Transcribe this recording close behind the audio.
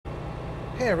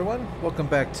Hey everyone, welcome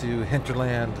back to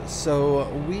Hinterland. So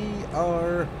we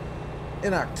are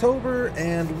in October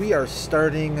and we are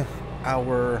starting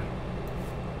our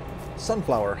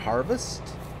sunflower harvest.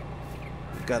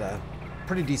 We've got a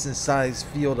pretty decent sized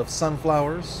field of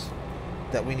sunflowers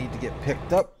that we need to get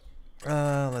picked up.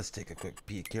 Let's take a quick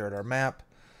peek here at our map.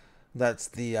 That's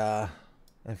the,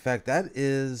 in fact, that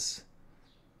is,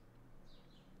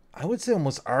 I would say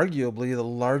almost arguably the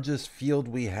largest field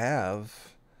we have.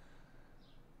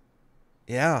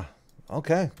 Yeah,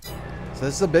 okay. So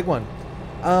this is a big one.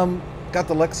 Got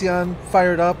the Lexion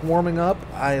fired up, warming up.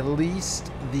 I leased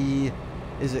the,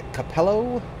 is it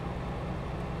Capello?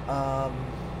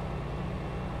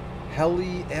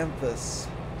 Helianthus.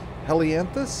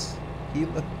 Helianthus?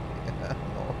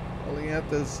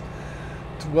 Helianthus.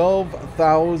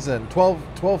 12,000.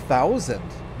 12,000.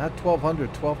 Not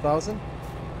 1,200, 12,000.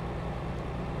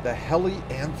 The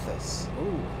Helianthus.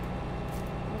 Ooh.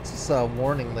 What's this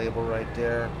warning label right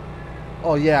there?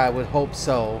 Oh yeah, I would hope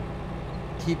so.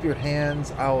 Keep your hands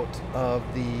out of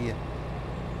the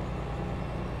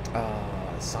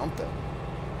something.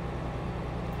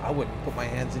 I wouldn't put my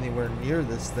hands anywhere near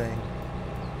this thing.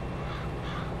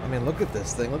 I mean, look at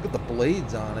this thing. Look at the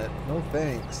blades on it. No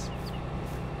thanks.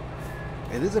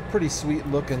 It is a pretty sweet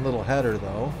looking little header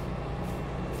though.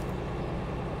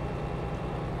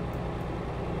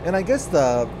 And I guess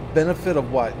the benefit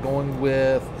of what? Going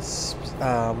with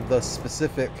the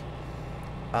specific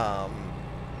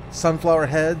sunflower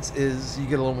heads is you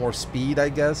get a little more speed, I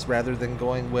guess, rather than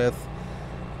going with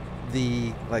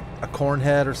the, like, a corn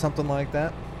head or something like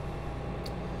that.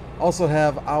 Also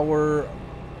have our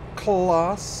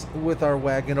Colossus with our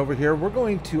wagon over here. We're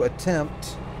going to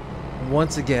attempt,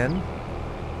 once again,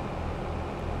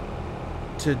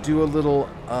 to do a little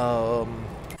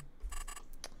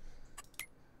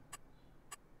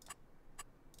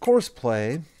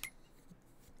Courseplay,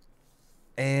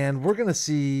 and we're gonna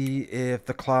see if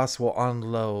the Colossus will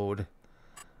unload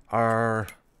our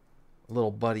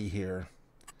little buddy here.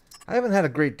 I haven't had a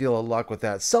great deal of luck with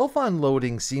that.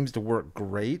 Self-unloading seems to work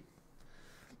great,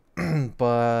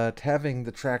 but having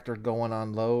the tractor go and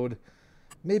unload,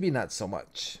 maybe not so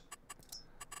much.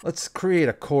 Let's create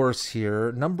a course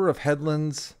here. Number of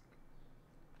headlands.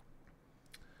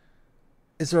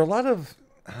 Is there a lot of...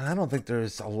 I don't think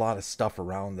there's a lot of stuff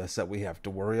around this that we have to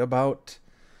worry about.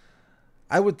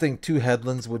 I would think 2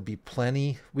 headlands would be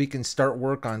plenty. We can start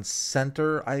work on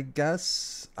center, I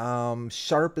guess.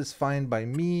 Sharp is fine by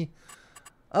me.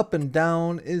 Up and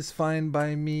down is fine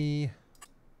by me.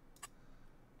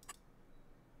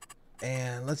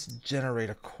 And let's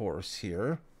generate a course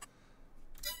here.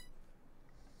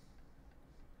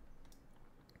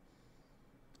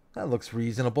 That looks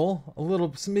reasonable. A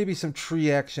little, maybe some tree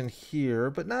action here,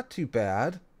 but not too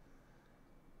bad.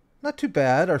 Not too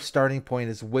bad. Our starting point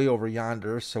is way over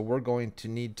yonder, so we're going to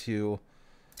need to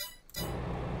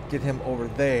get him over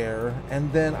there.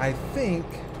 And then I think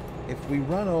if we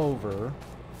run over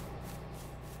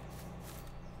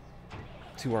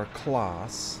to our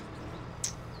Colossus,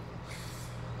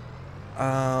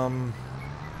 I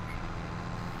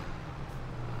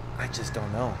just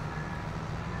don't know.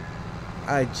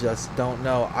 I just don't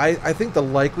know. I think the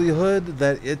likelihood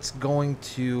that it's going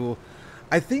to...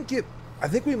 I think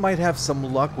we might have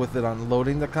some luck with it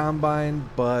unloading the combine,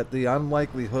 but the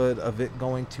unlikelihood of it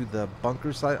going to the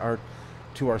bunker side, or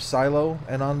to our silo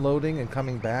and unloading and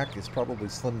coming back, is probably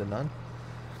slim to none.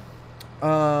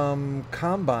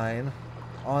 Combine,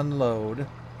 unload,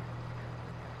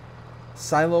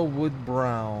 silo wood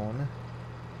brown,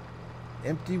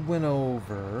 empty win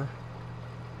over.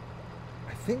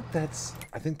 I think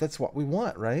that's what we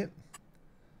want, right?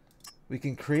 We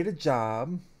can create a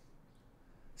job.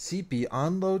 CP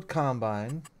unload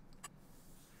combine.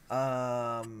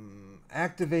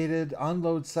 Activated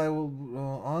unload silo,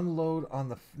 unload on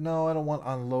the... No, I don't want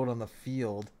unload on the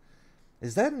field.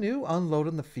 Is that new? Unload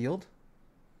on the field?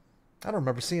 I don't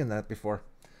remember seeing that before.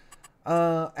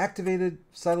 Activated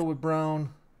silo wood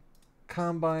brown.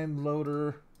 Combine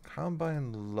loader.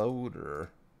 Combine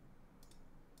loader.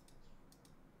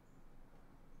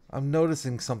 I'm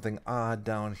noticing something odd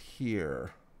down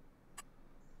here.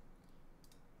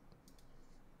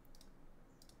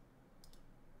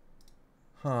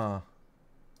 Huh.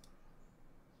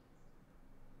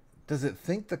 Does it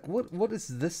think that... What is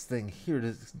this thing here?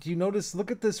 Do you notice?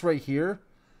 Look at this right here.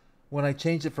 When I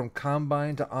change it from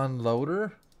combine to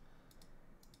unloader.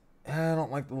 I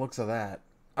don't like the looks of that.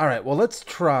 Alright, well, let's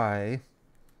try.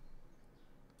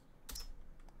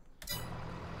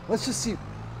 Let's just see...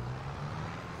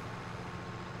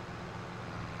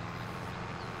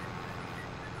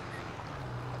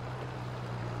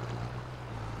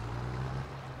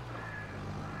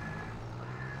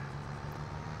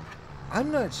 I'm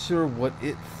not sure what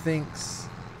it thinks.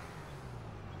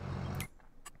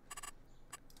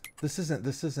 This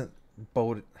isn't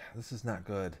boat. This is not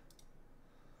good.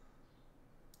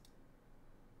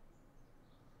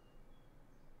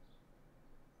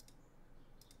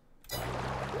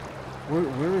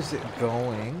 Where is it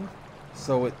going?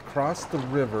 So it crossed the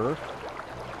river.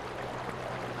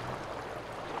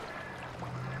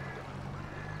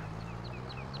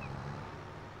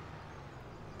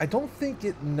 I don't think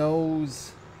it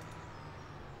knows.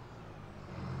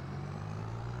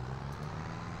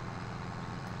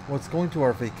 Well, it's going to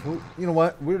our vehicle. You know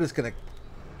what? We're just gonna.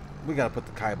 We gotta put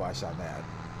the kibosh on that.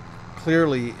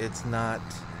 Clearly, it's not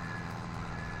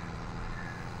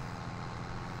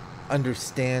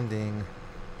understanding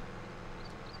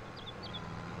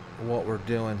what we're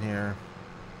doing here.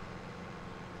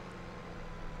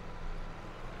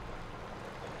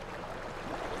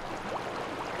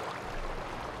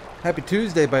 Happy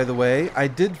Tuesday, by the way. I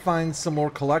did find some more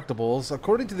collectibles.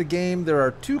 According to the game, there are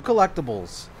 2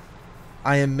 collectibles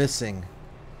I am missing.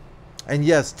 And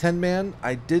yes, 10-man,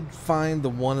 I did find the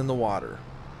one in the water.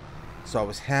 So I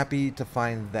was happy to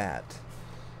find that.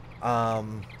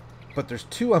 But there's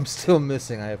 2 I'm still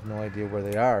missing. I have no idea where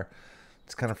they are.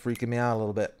 It's kind of freaking me out a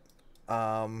little bit.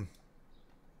 I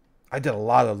did a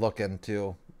lot of looking,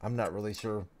 too. I'm not really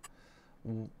sure. I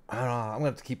don't know. I'm going to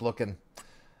have to keep looking.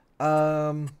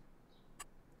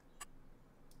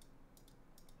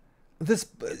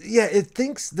 Yeah, it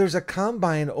thinks there's a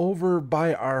combine over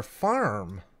by our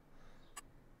farm.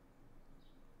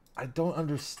 I don't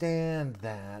understand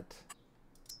that.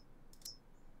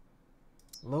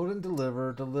 Load and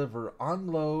deliver,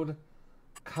 unload,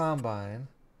 combine.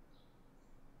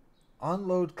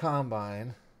 Unload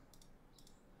combine.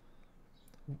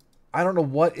 I don't know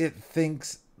what it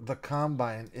thinks the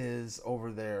combine is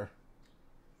over there.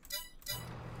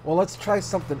 Well, let's try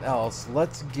something else.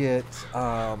 Let's get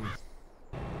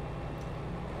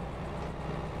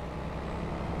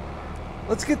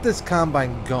this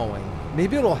combine going.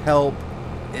 Maybe it'll help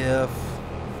if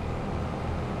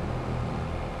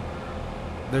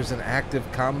there's an active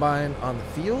combine on the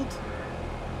field.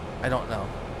 I don't know.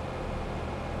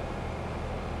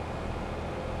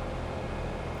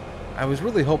 I was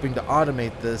really hoping to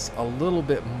automate this a little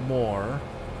bit more.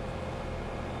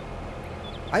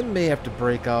 I may have to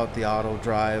break out the auto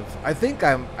drive. I think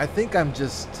I'm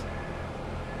just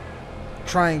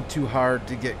trying too hard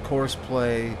to get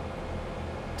Courseplay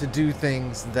to do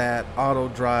things that auto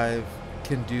drive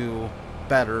can do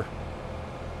better.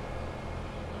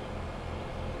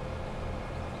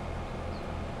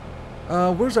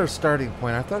 Where's our starting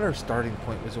point? I thought our starting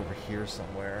point was over here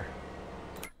somewhere.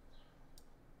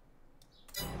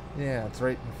 Yeah, it's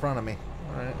right in front of me.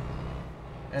 Alright.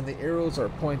 And the arrows are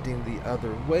pointing the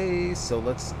other way, so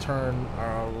let's turn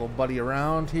our little buddy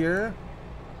around here.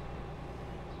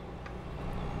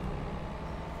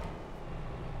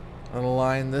 I'll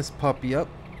line this puppy up.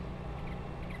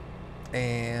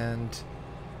 And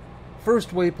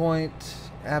first waypoint,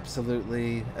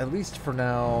 absolutely, at least for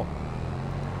now.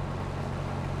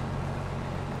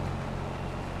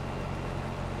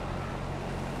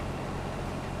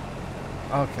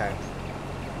 Okay.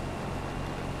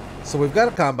 So we've got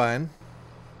a combine.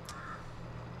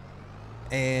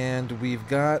 And we've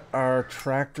got our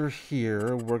tractor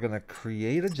here. We're going to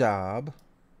create a job.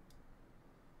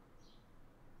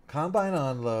 Combine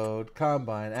unload.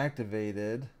 Combine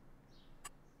activated.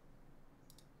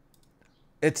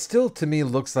 It still, to me,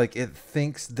 looks like it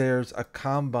thinks there's a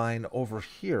combine over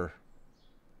here.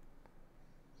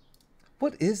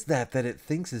 What is that it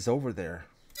thinks is over there?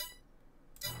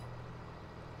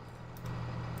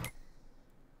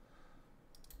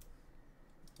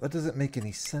 That doesn't make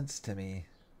any sense to me.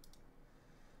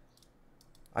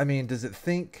 I mean, does it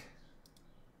think...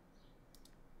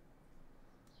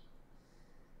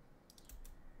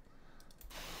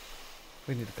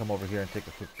 We need to come over here and take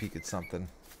a quick peek at something.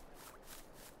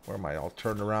 Where am I all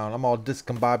turned around? I'm all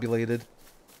discombobulated.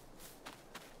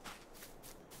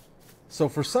 So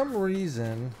for some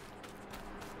reason...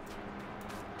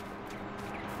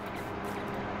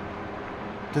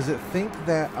 Does it think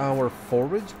that our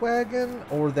forage wagon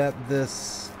or that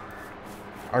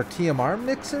our TMR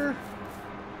mixer?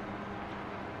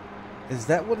 Is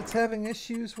that what it's having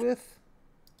issues with?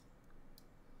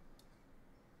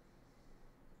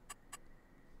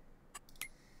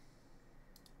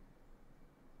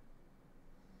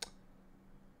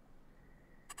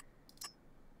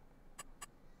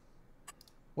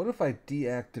 What if I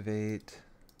deactivate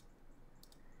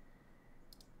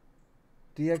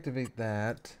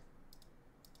that?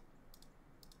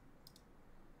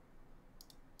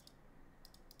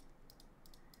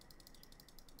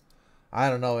 I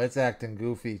don't know. It's acting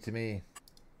goofy to me.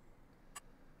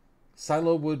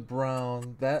 Silo wood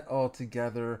brown. That all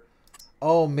together.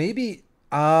 Oh, maybe.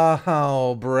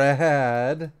 Oh,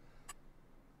 Brad.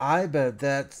 I bet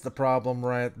that's the problem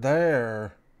right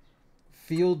there.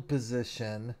 Field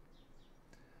position.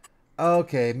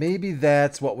 Okay, maybe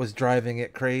that's what was driving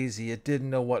it crazy. It didn't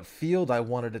know what field I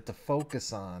wanted it to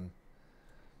focus on.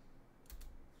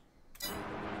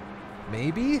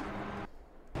 Maybe?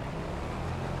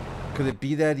 Could it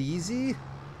be that easy?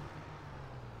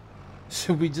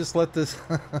 Should we just let this...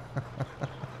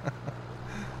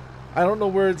 I don't know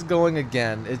where it's going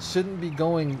again. It shouldn't be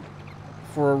going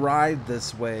for a ride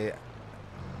this way.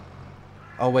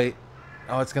 Oh, wait.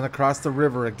 Oh, it's going to cross the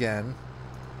river again.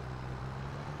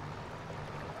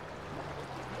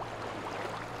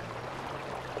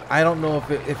 I don't know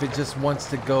if it just wants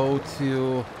to go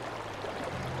to...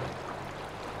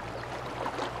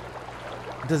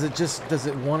 Does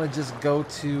it want to just go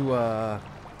to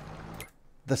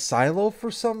the silo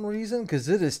for some reason? Because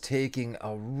it is taking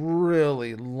a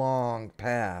really long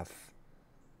path.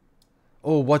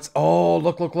 Oh, oh,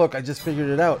 look. I just figured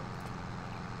it out.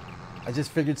 I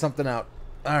just figured something out.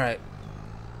 All right.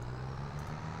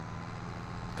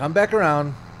 Come back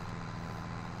around.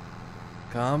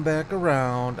 Come back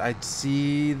around. I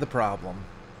see the problem.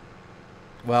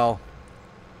 Well,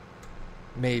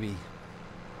 maybe.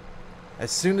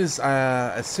 As soon as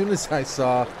I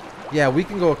saw, yeah, we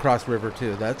can go across river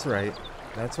too. That's right.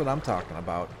 That's what I'm talking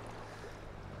about.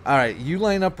 All right, you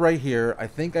line up right here. I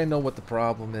think I know what the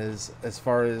problem is as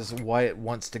far as why it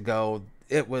wants to go.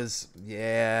 It was,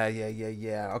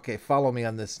 yeah. Okay, follow me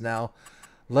on this now.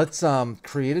 Let's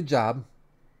create a job.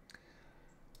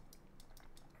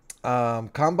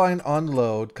 Combine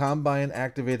unload, combine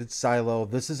activated silo.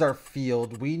 This is our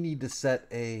field. We need to set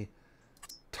a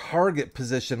target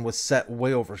position was set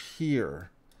way over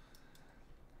here.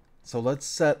 So let's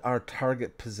set our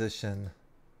target position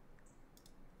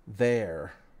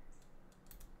there.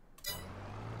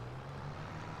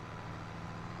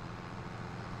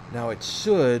 Now it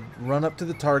should run up to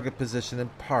the target position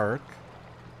and park,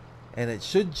 and it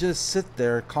should just sit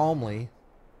there calmly.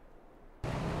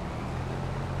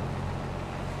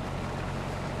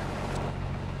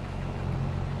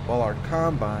 While our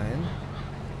combine,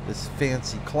 this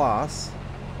fancy Kloss,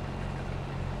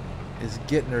 is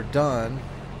getting her done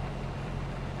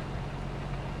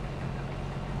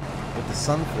with the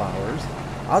sunflowers.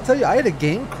 I'll tell you, I had a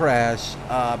game crash.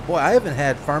 Boy, I haven't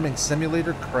had Farming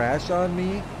Simulator crash on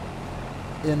me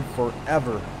in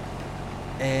forever.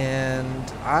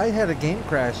 And I had a game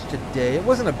crash today. It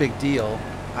wasn't a big deal.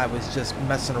 I was just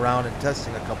messing around and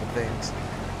testing a couple things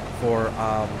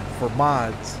for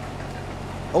mods.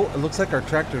 Oh, it looks like our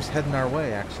tractor's heading our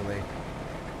way, actually.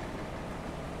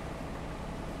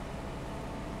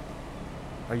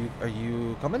 Are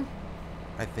you coming?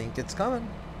 I think it's coming.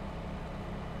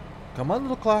 Come on,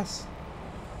 little Kloss.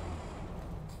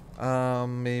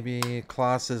 Maybe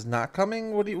Kloss is not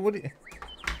coming? What do you...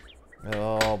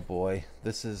 Oh, boy.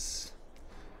 This is...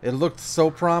 It looked so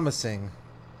promising.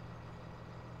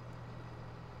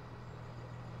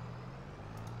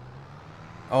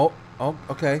 Oh,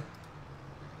 okay.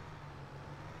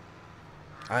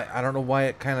 I don't know why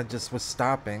it kind of just was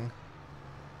stopping.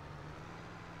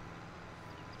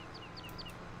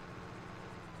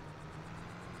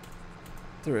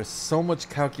 There is so much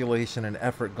calculation and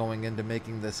effort going into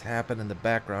making this happen in the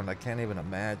background, I can't even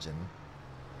imagine.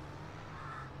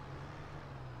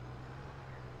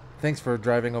 Thanks for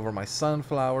driving over my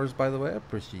sunflowers, by the way. I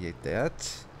appreciate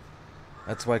that.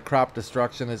 That's why crop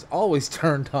destruction is always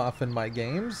turned off in my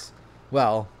games.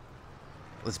 Well,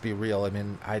 let's be real. I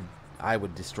mean, I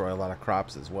would destroy a lot of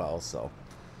crops as well, so.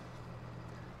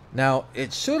 Now,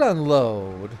 it should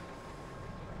unload.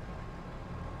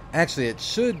 Actually, it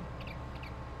should...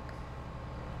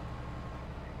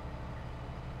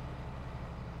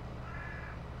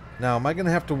 Now, am I going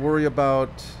to have to worry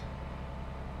about...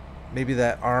 Maybe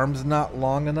that arm's not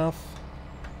long enough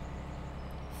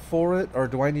for it? Or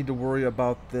do I need to worry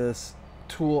about this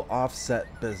tool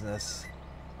offset business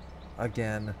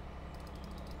again?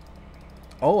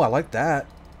 Oh, I like that.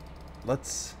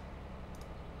 Let's...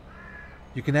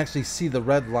 You can actually see the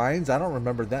red lines. I don't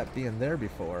remember that being there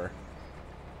before.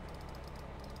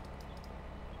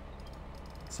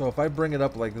 So if I bring it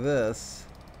up like this...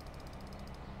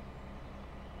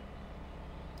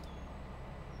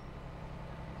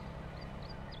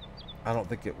 I don't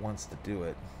think it wants to do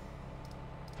it.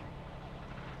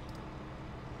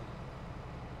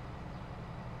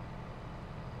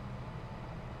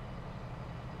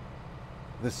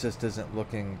 This just isn't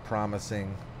looking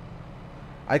promising.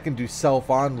 I can do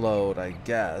self-unload, I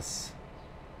guess.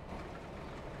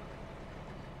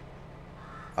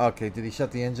 Okay, did he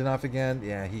shut the engine off again?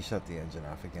 Yeah, he shut the engine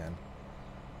off again.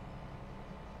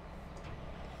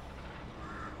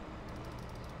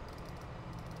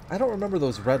 I don't remember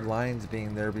those red lines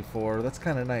being there before. That's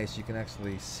kind of nice. You can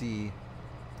actually see.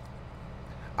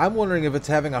 I'm wondering if it's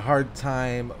having a hard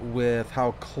time with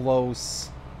how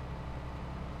close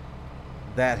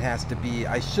that has to be.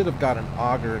 I should have got an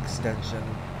auger extension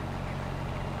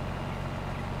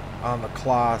on the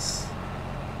Kloss.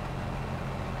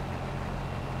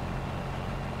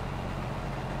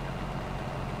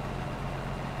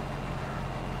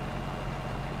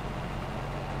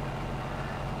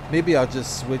 Maybe I'll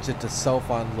just switch it to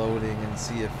self-unloading and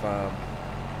see if...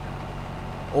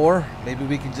 or maybe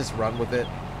we can just run with it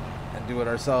and do it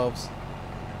ourselves.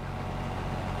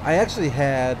 I actually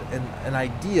had an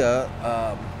idea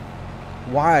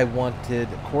why I wanted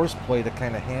Courseplay to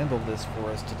kind of handle this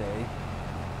for us today,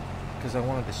 because I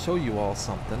wanted to show you all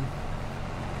something.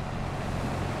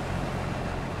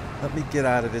 Let me get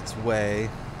out of its way.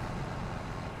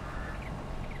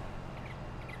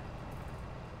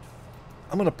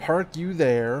 I'm going to park you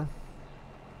there.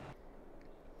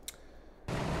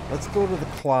 Let's go to the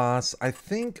Kloss. I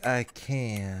think I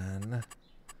can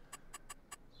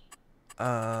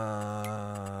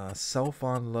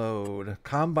self-unload.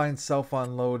 Combine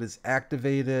self-unload is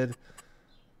activated.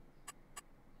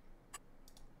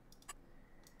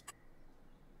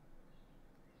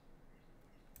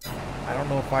 I don't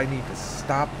know if I need to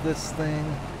stop this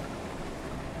thing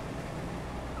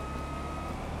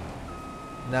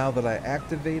now that I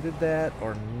activated that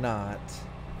or not.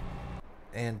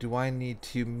 And do I need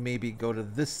to maybe go to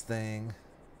this thing?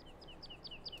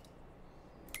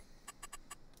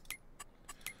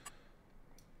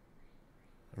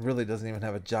 It really doesn't even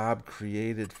have a job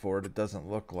created for it, it doesn't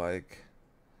look like.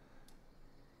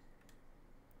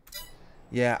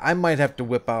 Yeah, I might have to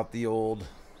whip out the old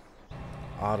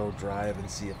auto drive and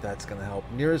see if that's going to help.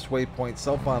 Nearest waypoint,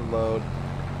 self-unload.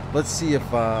 Let's see if...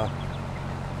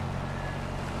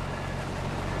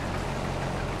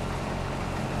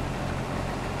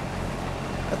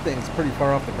 that thing's pretty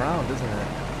far off the ground, isn't it?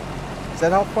 Is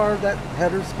that how far that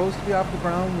header's supposed to be off the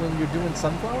ground when you're doing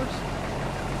sunflowers?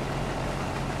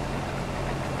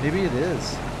 Maybe it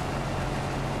is.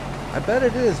 I bet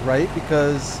it is, right?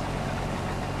 Because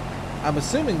I'm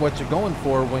assuming what you're going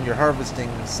for when you're harvesting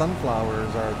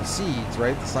sunflowers are the seeds,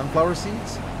 right? The sunflower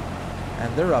seeds.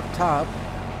 And they're up top.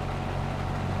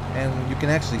 And you can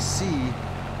actually see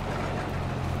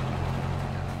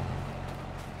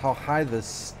how high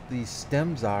these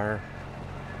stems are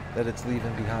that it's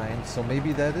leaving behind. So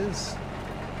maybe that is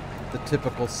the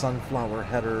typical sunflower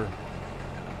header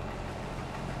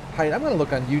height. I'm going to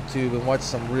look on YouTube and watch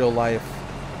some real life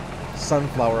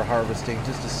sunflower harvesting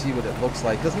just to see what it looks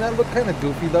like. Doesn't that look kind of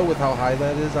goofy though with how high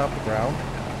that is off the ground?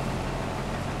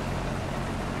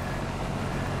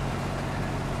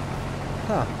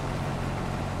 Huh.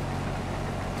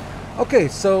 Okay,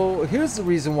 so here's the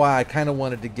reason why I kind of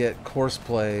wanted to get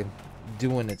Courseplay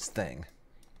doing its thing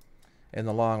in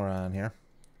the long run here.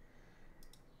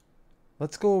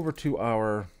 Let's go over to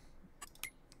our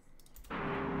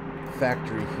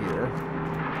factory here.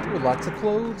 Ooh, lots of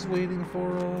clothes waiting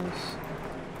for us.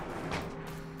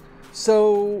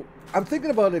 So I'm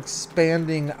thinking about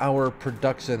expanding our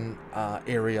production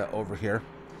area over here,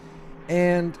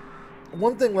 and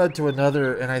one thing led to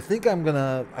another, and I think I'm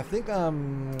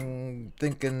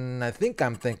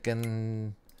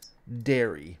thinking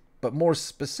dairy, but more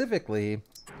specifically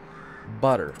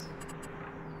butter.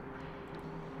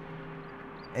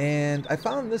 And I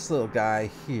found this little guy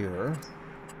here,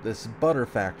 this butter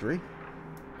factory,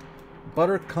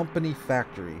 butter company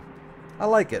factory. I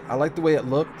like it. I like the way it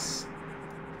looks.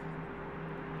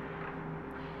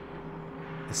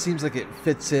 It seems like it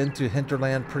fits into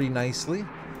Hinterland pretty nicely.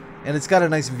 And it's got a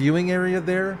nice viewing area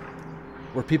there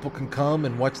where people can come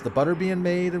and watch the butter being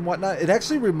made and whatnot. It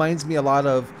actually reminds me a lot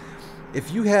of,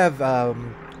 if you have,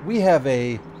 we have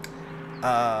a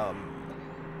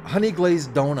honey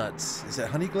glazed donuts. Is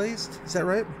that honey glazed? Is that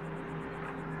right?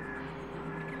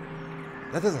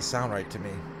 That doesn't sound right to me.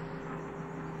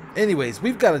 Anyways,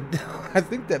 we've got a, I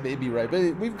think that may be right,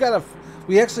 but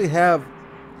we actually have,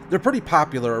 they're pretty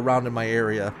popular around in my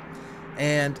area.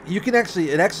 And you can actually,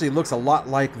 it actually looks a lot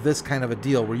like this kind of a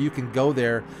deal where you can go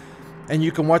there and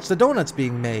you can watch the donuts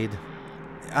being made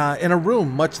in a room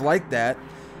much like that,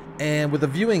 and with a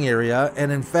viewing area.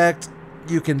 And in fact,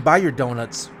 you can buy your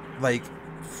donuts like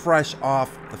fresh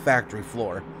off the factory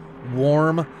floor,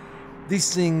 warm.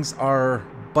 These things are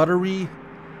buttery,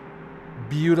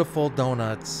 beautiful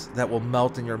donuts that will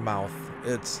melt in your mouth.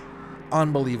 It's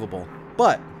unbelievable.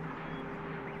 But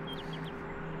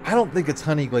I don't think it's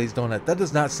honey glazed donut. That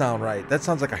does not sound right. That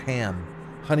sounds like a ham.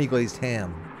 Honey glazed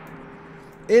ham.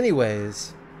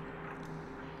 Anyways,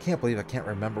 can't believe I can't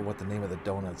remember what the name of the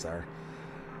donuts are.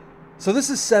 So this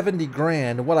is 70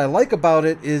 grand. What I like about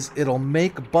it is it'll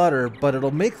make butter, but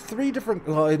it'll make 3 different...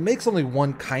 Well, it makes only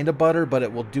one kind of butter, but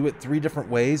it will do it 3 different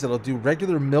ways. It'll do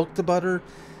regular milk to butter.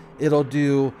 It'll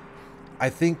do, I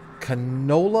think,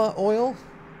 canola oil.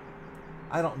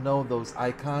 I don't know those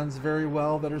icons very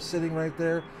well that are sitting right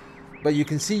there. But you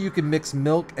can see you can mix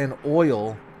milk and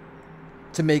oil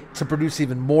to produce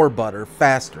even more butter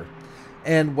faster.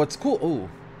 And what's cool... Ooh,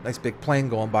 nice big plane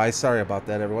going by. Sorry about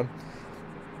that, everyone.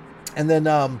 And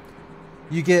then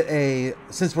you get a...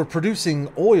 Since we're producing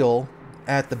oil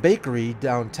at the bakery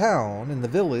downtown in the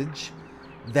village,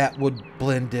 that would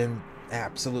blend in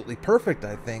absolutely perfect,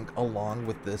 I think, along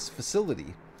with this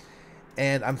facility.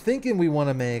 And I'm thinking we want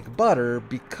to make butter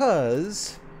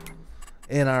because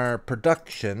in our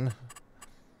production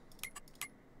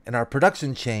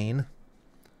chain,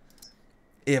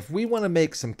 if we want to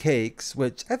make some cakes,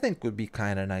 which I think would be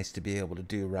kind of nice to be able to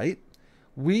do, right?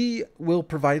 We will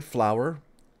provide flour,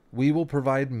 we will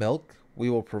provide milk, we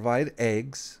will provide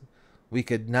eggs, we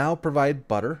could now provide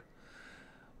butter,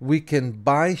 we can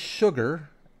buy sugar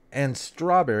and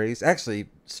strawberries. Actually,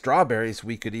 strawberries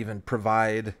we could even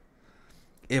provide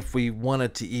if we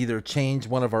wanted to either change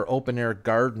one of our open air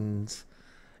gardens.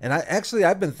 And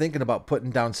I've been thinking about putting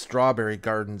down strawberry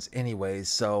gardens anyways,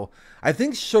 so I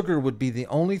think sugar would be the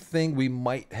only thing we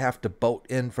might have to boat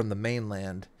in from the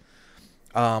mainland,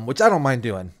 which I don't mind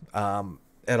doing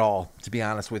at all, to be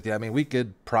honest with you. I mean, we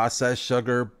could process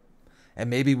sugar, and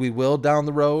maybe we will down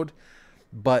the road,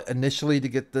 but initially to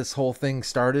get this whole thing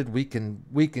started, we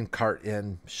can cart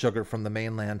in sugar from the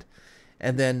mainland.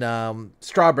 And then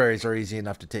strawberries are easy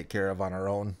enough to take care of on our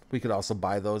own. We could also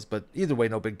buy those, but either way,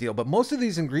 no big deal. But most of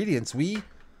these ingredients, we're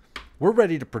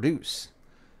ready to produce.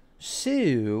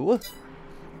 So,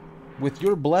 with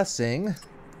your blessing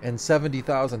and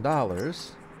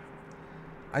 $70,000,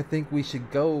 I think we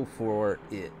should go for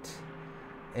it.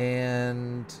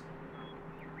 And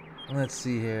let's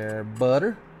see here.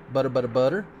 Butter.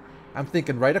 I'm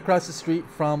thinking right across the street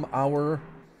from our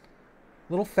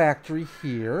little factory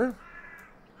here.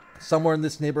 Somewhere in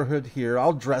this neighborhood here.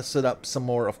 I'll dress it up some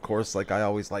more, of course, like I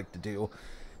always like to do.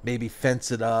 Maybe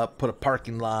fence it up, put a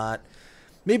parking lot.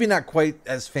 Maybe not quite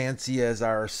as fancy as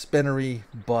our spinnery,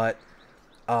 but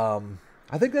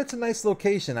I think that's a nice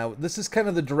location. This is kind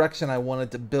of the direction I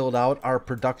wanted to build out our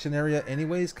production area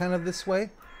anyways, kind of this way.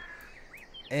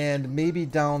 And maybe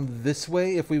down this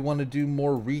way if we want to do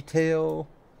more retail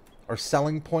or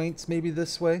selling points, maybe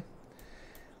this way.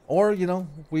 Or, you know,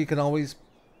 we can always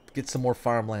get some more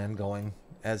farmland going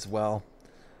as well.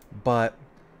 But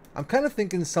I'm kind of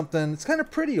thinking something, it's kind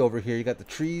of pretty over here. You got the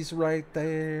trees right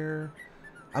there.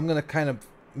 I'm going to kind of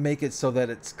make it so that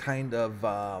it's kind of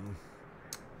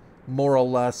more or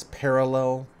less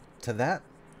parallel to that.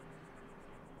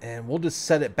 And we'll just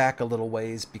set it back a little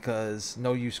ways because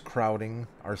no use crowding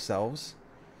ourselves.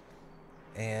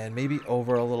 And maybe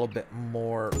over a little bit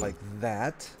more like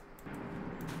that.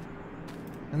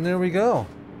 And there we go.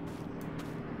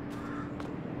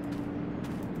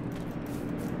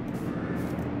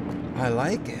 I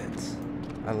like it.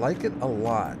 I like it a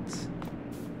lot.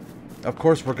 Of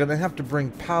course, we're going to have to bring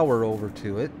power over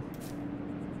to it.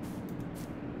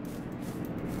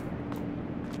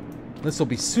 This will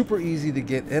be super easy to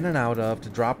get in and out of, to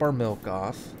drop our milk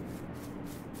off.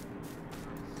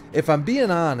 If I'm being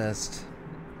honest,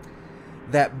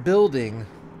 that building,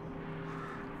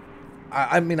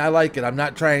 I mean, I like it. I'm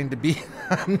not trying to be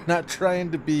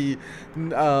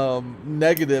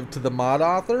negative to the mod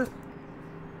author.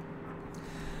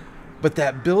 But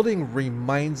that building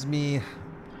reminds me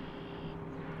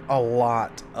a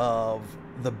lot of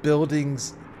the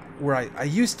buildings where I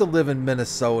used to live in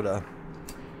Minnesota,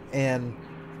 and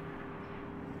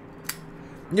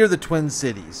near the Twin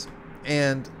Cities.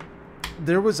 And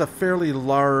there was a fairly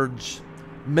large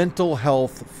mental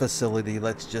health facility,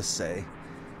 let's just say,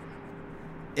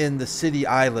 in the city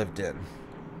I lived in.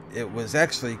 It was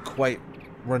actually quite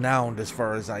renowned as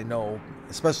far as I know,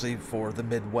 especially for the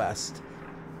Midwest,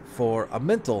 for a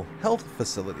mental health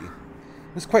facility.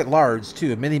 It was quite large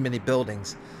too, many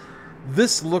buildings.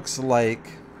 This looks like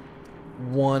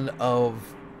one of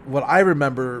what I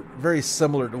remember, very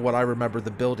similar to what I remember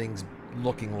the buildings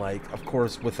looking like, of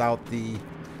course without the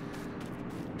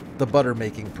butter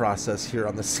making process here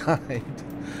on the side.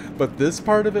 But this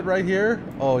part of it right here,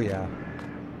 oh yeah,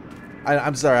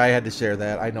 I'm sorry I had to share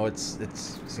that. I know it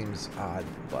seems odd,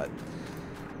 but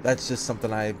that's just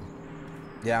something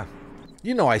yeah,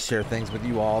 you know, I share things with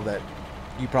you all that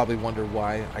You probably wonder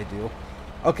why I do.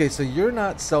 Okay, so you're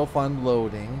not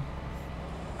self-unloading.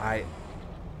 I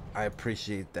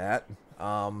appreciate that.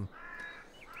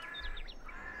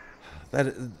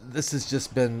 This has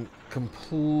just been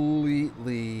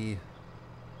completely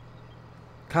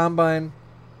Combine.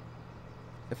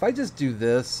 If I just do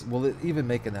this, will it even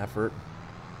make an effort?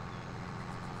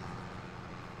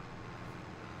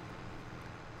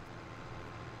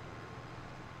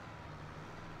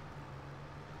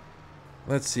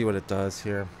 Let's see what it does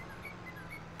here.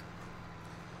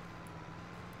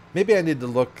 Maybe I need to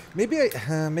look. Maybe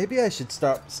I should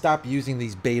stop using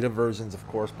these beta versions of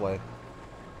Courseplay.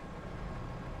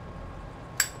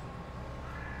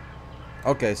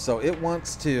 Okay, so it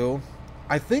wants to.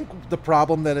 I think the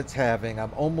problem that it's having,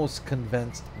 I'm almost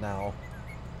convinced now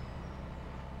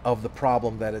of the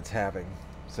problem that it's having.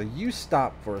 So you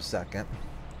stop for a second.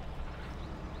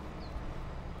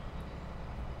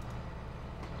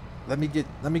 Let me get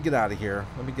out of here.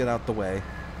 Let me get out the way.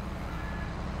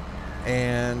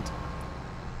 And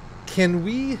can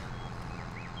we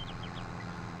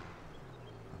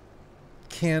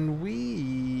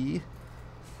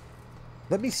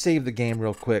let me save the game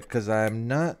real quick because I'm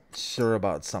not sure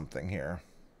about something here.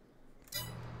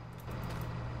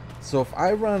 So if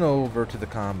I run over to the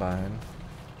Combine,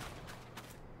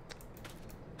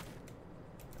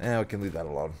 and we can leave that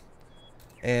alone.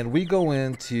 And we go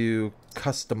into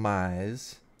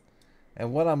customize.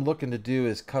 And what I'm looking to do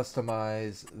is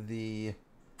customize the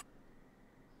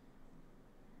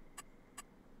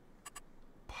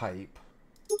pipe.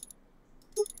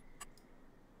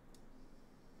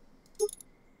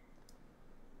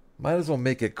 Might as well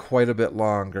make it quite a bit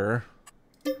longer.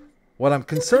 What I'm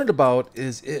concerned about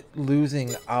is it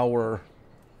losing our...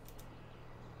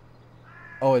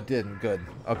 Oh, it didn't. Good.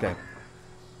 Okay.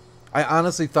 I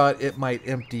honestly thought it might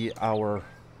empty our...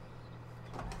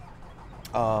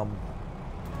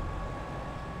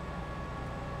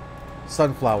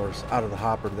 sunflowers out of the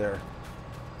hopper there.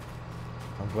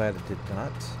 I'm glad it did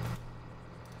not.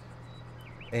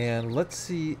 And let's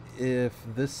see if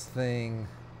this thing...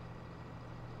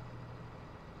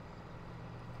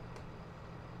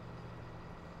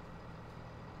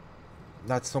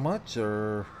 Not so much,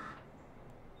 or...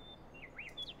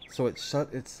 So it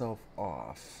shut itself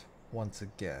off once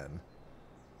again.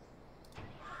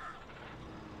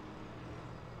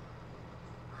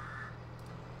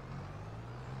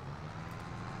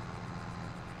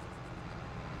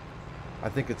 I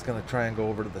think it's going to try and go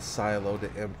over to the silo to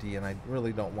empty, and I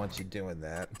really don't want you doing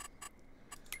that.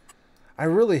 I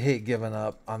really hate giving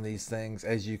up on these things.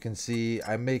 As you can see,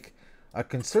 I make a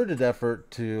concerted effort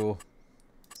to...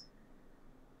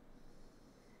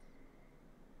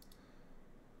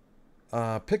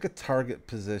 pick a target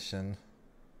position.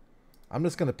 I'm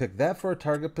just going to pick that for a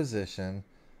target position.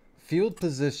 Field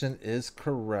position is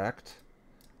correct.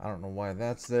 I don't know why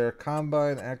that's there.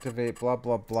 Combine, activate, blah,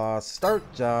 blah, blah.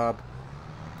 Start job.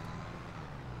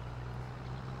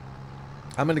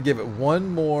 I'm going to give it one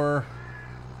more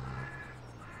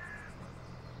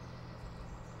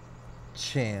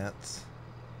chance.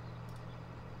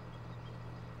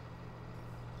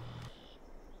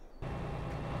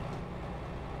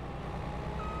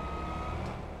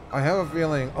 I have a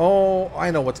feeling... Oh,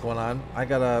 I know what's going on. I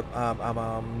got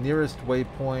a nearest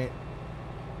waypoint.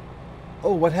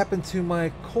 Oh, what happened to my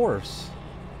course?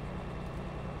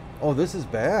 Oh, this is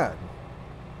bad.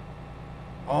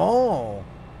 Oh.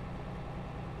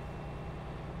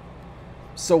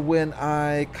 So when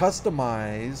I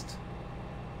customized...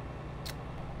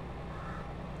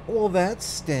 Well, that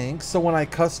stinks. So when I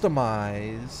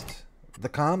customized the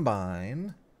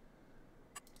Combine...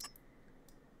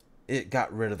 it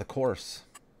got rid of the course.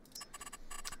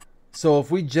 So if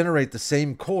we generate the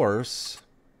same course,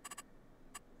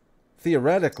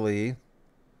 theoretically,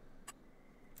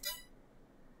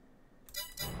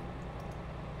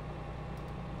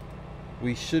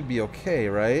 we should be okay,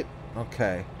 right?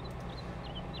 Okay.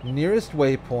 Nearest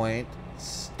waypoint,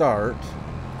 start.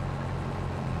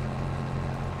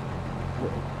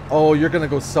 Oh, you're gonna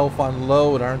go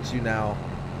self-unload, aren't you now?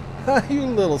 You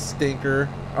little stinker.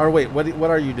 Or wait, what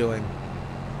are you doing?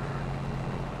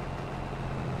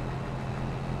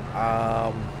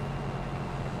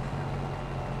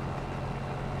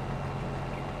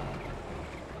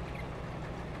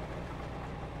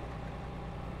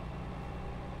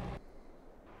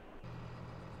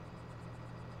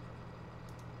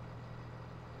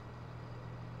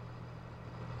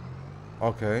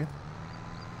 Okay.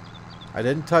 I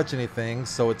didn't touch anything,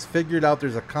 so it's figured out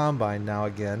there's a Combine now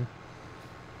again.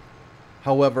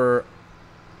 However,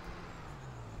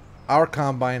 our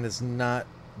Combine is not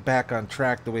back on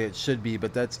track the way it should be,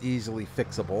 but that's easily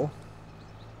fixable.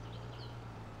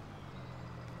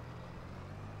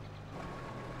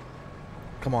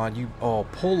 Come on, you... Oh,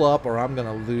 pull up or I'm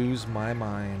gonna lose my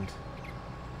mind.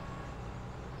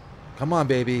 Come on,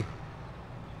 baby.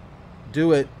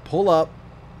 Do it. Pull up.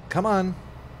 Come on.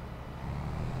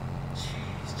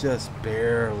 Jeez, just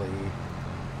barely.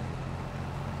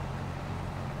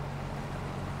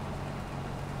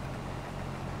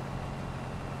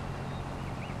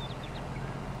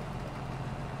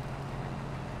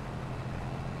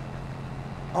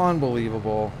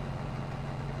 Unbelievable.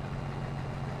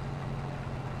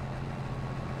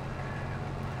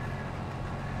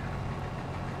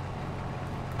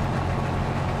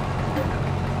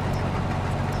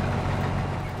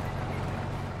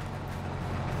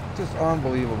 Just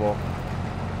unbelievable.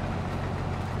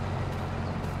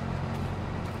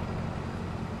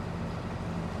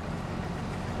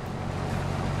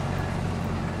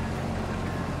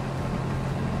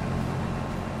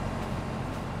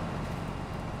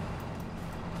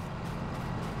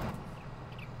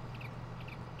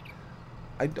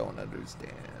 I don't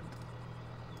understand.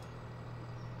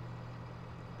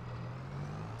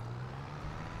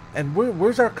 And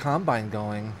where's our combine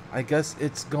going? I guess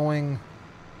it's going...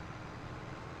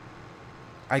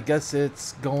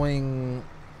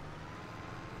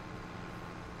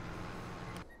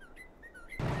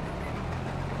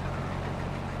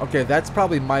 Okay, that's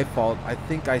probably my fault. I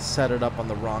think I set it up on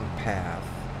the wrong path.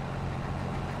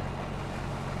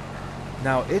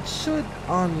 Now, it should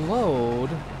unload...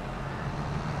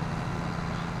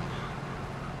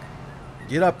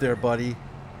 Get up there, buddy.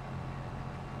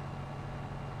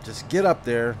 Just get up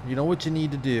there. You know what you need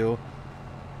to do.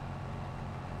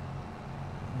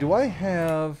 Do I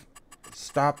have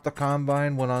stop the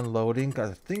combine when unloading?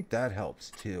 Because I think that helps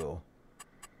too.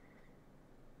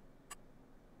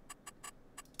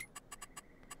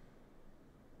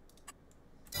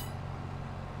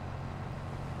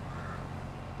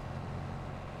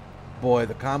 Boy,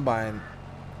 the combine...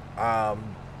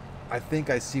 I think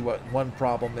I see what one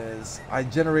problem is. I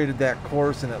generated that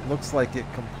course and it looks like it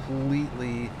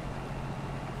completely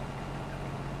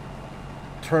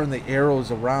turned the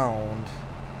arrows around.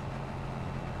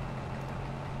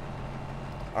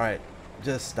 Alright,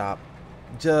 just stop.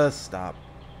 Just stop.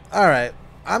 Alright,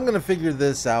 I'm going to figure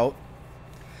this out.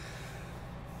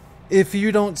 If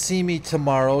you don't see me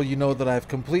tomorrow, you know that I've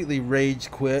completely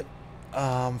rage quit.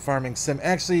 Farming sim.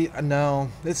 Actually, no,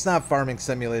 it's not Farming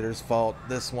Simulator's fault.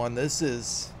 This one. This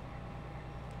is...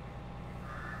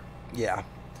 Yeah.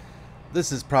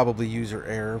 This is probably user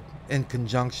error in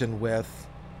conjunction with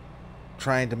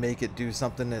trying to make it do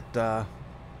something that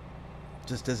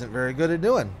just isn't very good at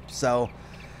doing. So,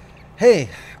 hey,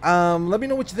 let me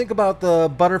know what you think about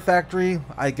the Butter Factory.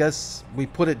 I guess we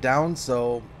put it down,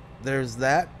 so there's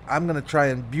that. I'm going to try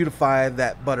and beautify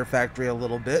that Butter Factory a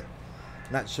little bit.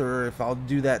 Not sure if I'll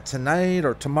do that tonight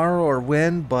or tomorrow or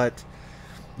when, but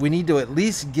we need to at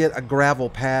least get a gravel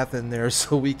path in there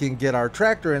so we can get our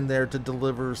tractor in there to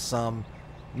deliver some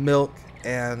milk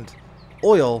and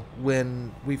oil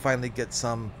when we finally get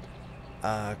some,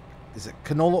 is it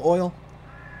canola oil?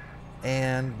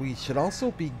 And we should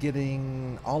also be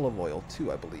getting olive oil too,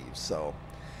 I believe. So,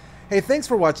 hey, thanks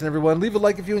for watching, everyone. Leave a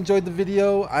like if you enjoyed the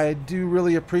video. I do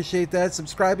really appreciate that.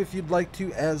 Subscribe if you'd like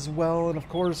to as well. And, of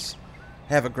course...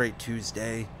 Have a great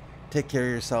Tuesday. Take care of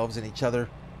yourselves and each other.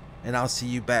 And I'll see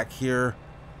you back here,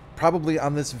 probably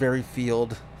on this very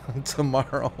field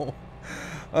tomorrow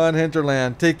on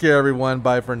Hinterland. Take care, everyone.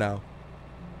 Bye for now.